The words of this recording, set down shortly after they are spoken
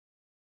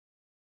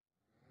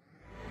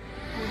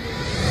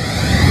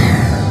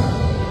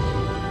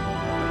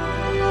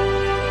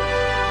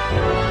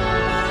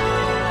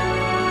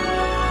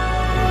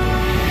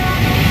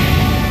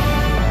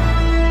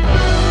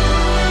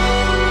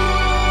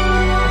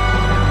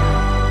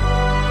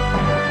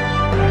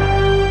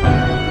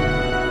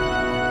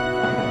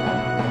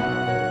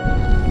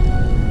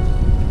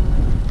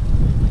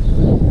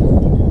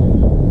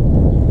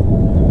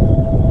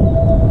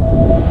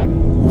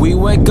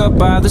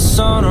the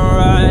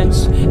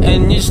sunrise,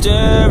 and you're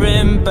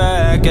staring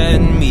back at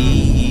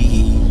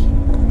me.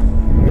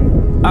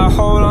 I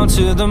hold on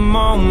to the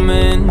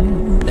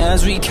moment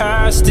as we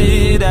cast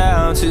it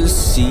out to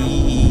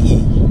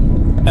sea.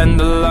 And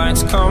the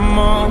lights come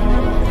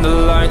on, the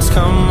lights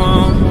come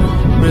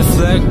on,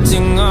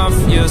 reflecting off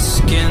your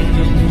skin.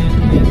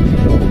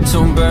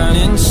 Two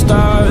burning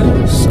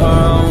stars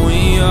are all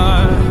we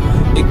are,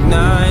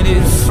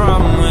 ignited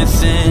from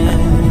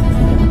within.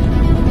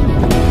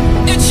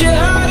 It's your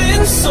heart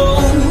and soul,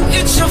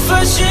 it's your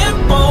flesh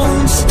and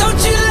bones.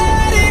 Don't you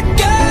let it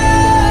go.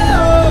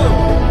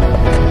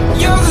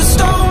 You're the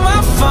storm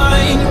I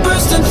find,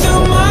 bursting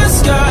through my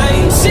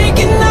sky,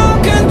 taking all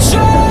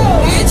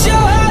control. It's your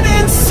heart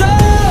and soul.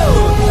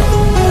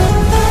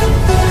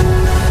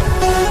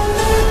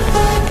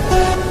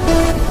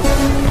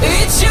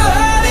 It's your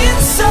heart and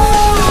soul.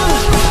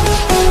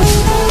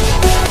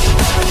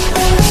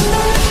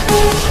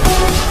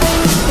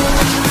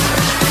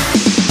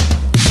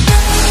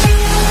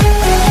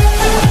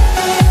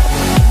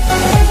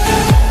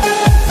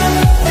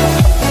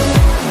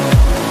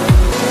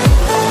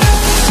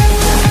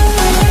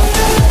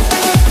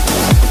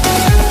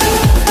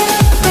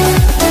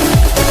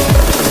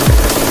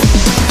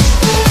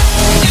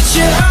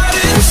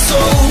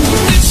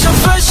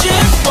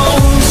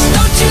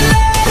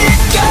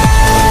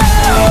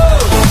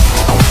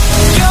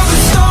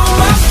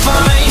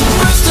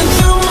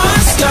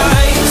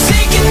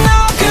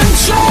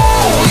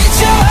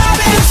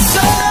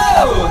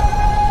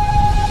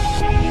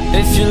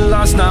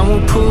 Now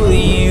we'll pull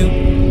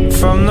you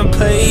from the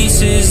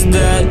places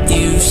that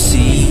you've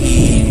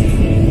seen.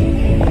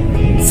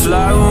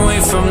 Fly away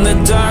from the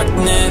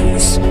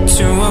darkness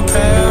to a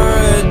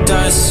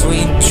paradise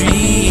we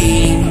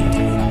dream.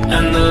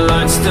 And the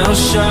lights still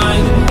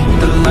shine,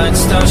 the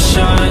lights still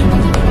shine,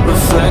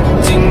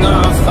 reflecting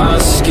off our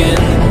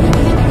skin.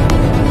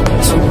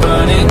 So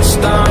burning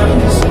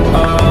stars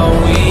are all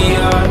we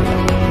are,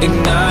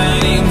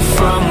 igniting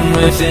from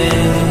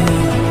within.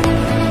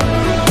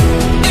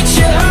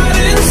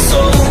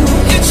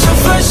 It's your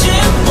flesh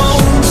and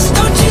bones.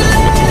 Don't you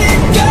let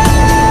it go.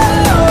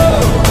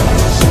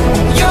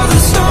 You're the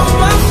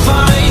storm I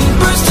find,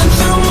 bursting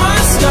through my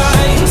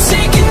sky,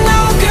 taking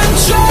all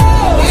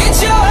control. It's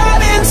your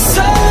heart and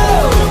soul.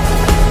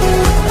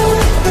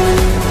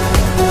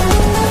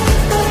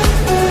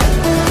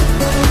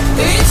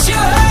 It's your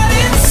heart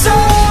and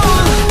soul.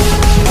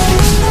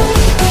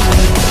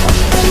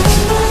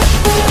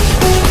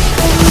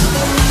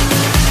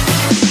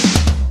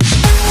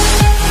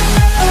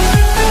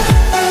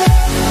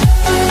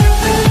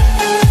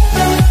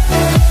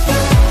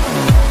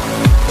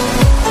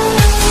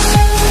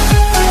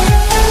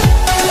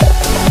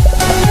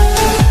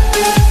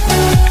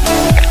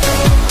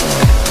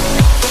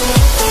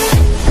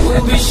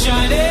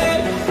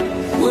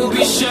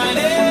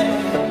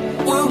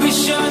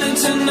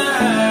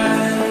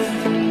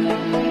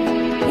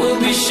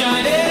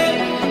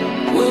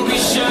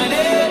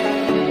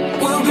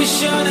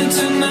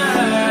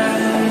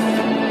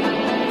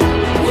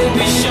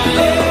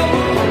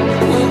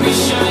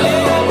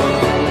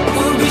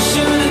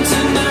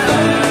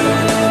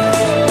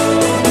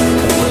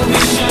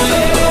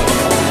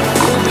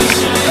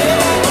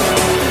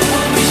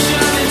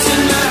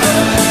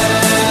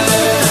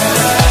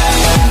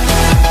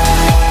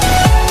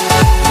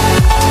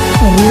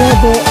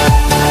 Arrivato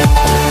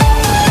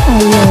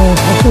alla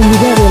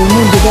profondità del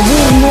monte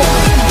TABURNO,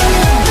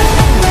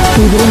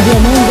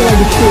 riprendiamo anche la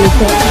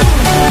discesa.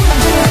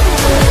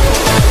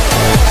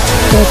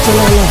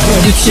 Eccola la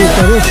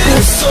discesa,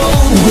 adesso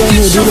andiamo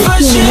in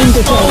direzione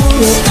Monte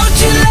PARTE,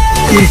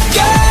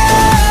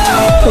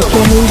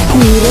 facciamo il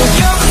giro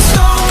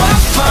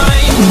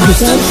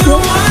indicato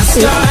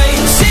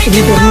e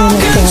ritorniamo a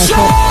casa.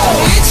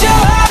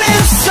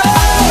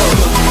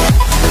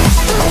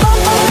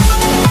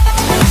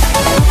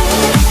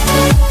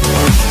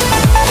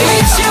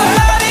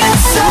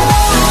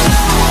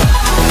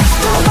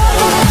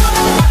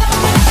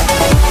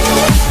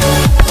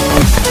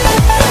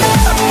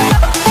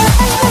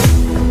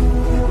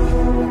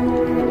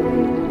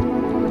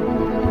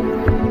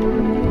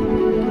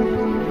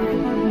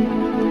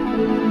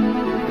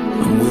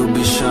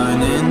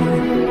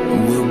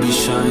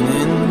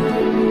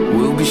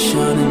 We'll be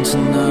shining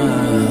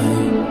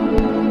tonight.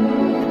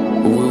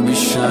 We'll be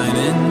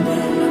shining,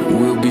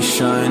 we'll be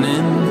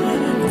shining,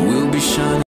 we'll be shining.